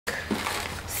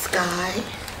Sky.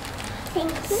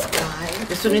 Thank you. Sky.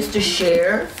 This one is to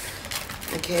share.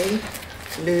 Okay.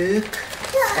 Luke.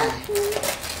 Sky.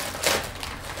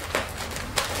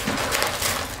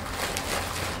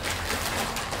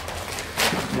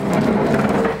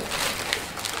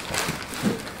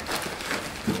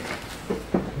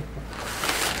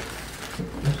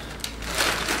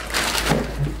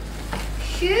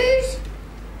 Shoes?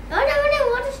 I don't know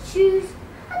what is shoes.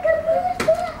 I can move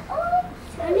that. Oh,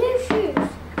 so new shoes.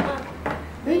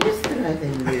 They just throw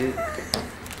them, Luke.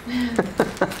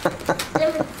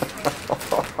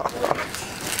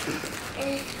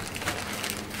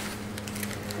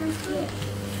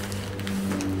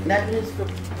 That is for...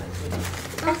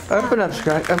 Open up,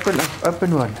 Sky.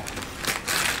 Open one.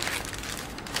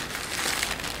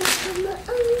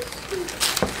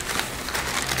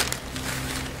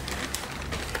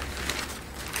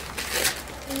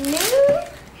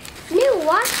 New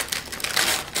what?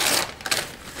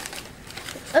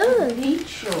 Oh, beach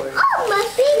shorts. oh, my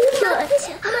beach shorts.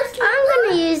 I'm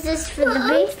gonna use this for the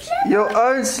beach. Your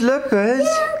own slippers.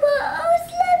 Yeah, my own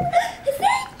slip.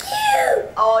 Thank you.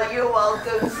 Oh, you're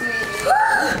welcome, sweetie.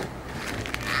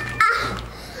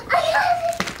 I have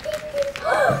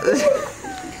it.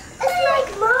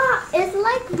 It's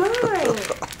like mine.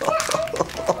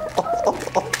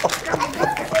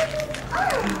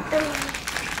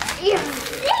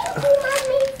 Thank you,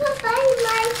 Mommy, for buying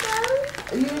my phone.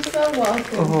 You're so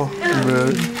welcome. Oh,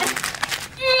 rude.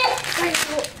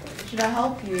 Should I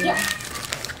help you? Yeah.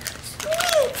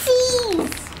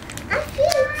 Cheese. I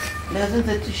think. Those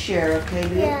are to share, okay,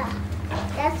 Luke? Yeah,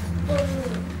 that's for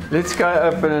me. Let's go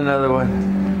open another one.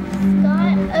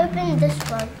 Gotta open this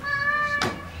one.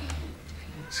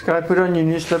 Sky, put on your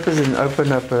new slippers and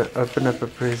open up a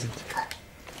present.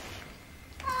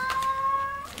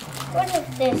 What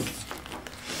is this?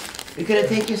 You're gonna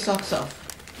take your socks off.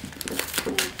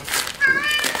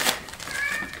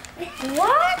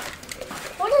 What?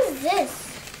 What is this?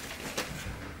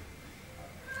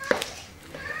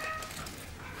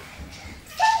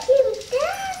 Thank you,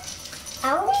 Dad.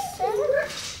 Elsa?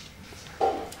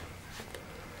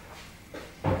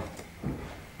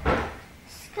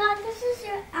 Scott, this is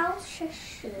your Elsa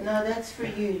shoe. No, that's for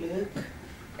you, Luke.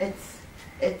 It's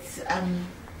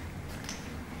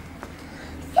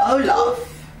Olaf.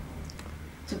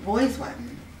 It's a boy's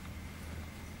one.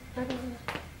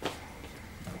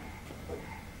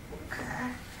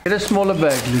 Get a smaller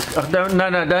bag, Luke. Oh,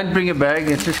 don't bring a bag.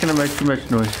 It's just going to make too much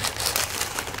noise.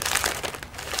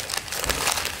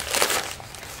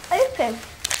 Open.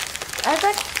 I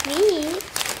got three.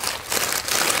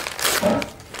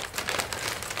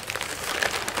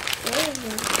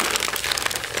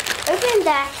 Open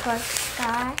that one,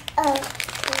 Sky. Oh.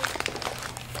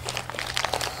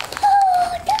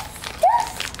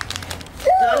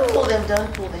 Don't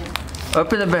pull them.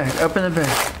 Open the bag.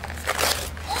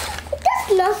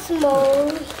 That's not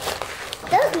small.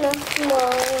 That's not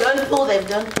small. Don't pull them.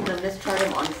 Let's try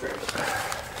them on first.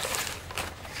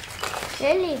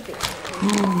 Really big.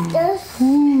 That's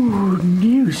Ooh,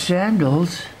 new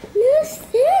sandals. new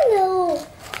sandal.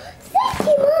 Thank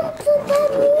you, Mom, for that.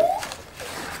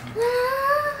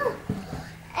 Wow.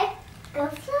 I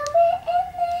got something in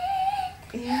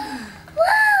there. Yeah.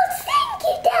 Wow, thank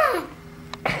you, Dad.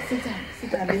 Sit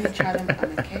down. Let me try them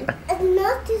on, okay? It's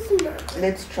not too small.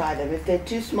 Let's try them. If they're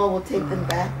too small, we'll take them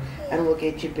back and we'll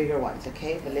get you bigger ones,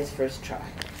 okay? But let's first try.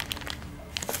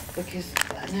 Because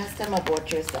last time I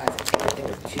bought your size, I thought they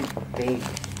were too big. I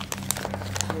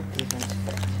hope these ones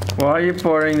fit. Why are you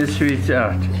pouring the sweets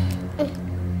out?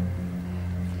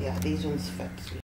 Yeah, these ones fit.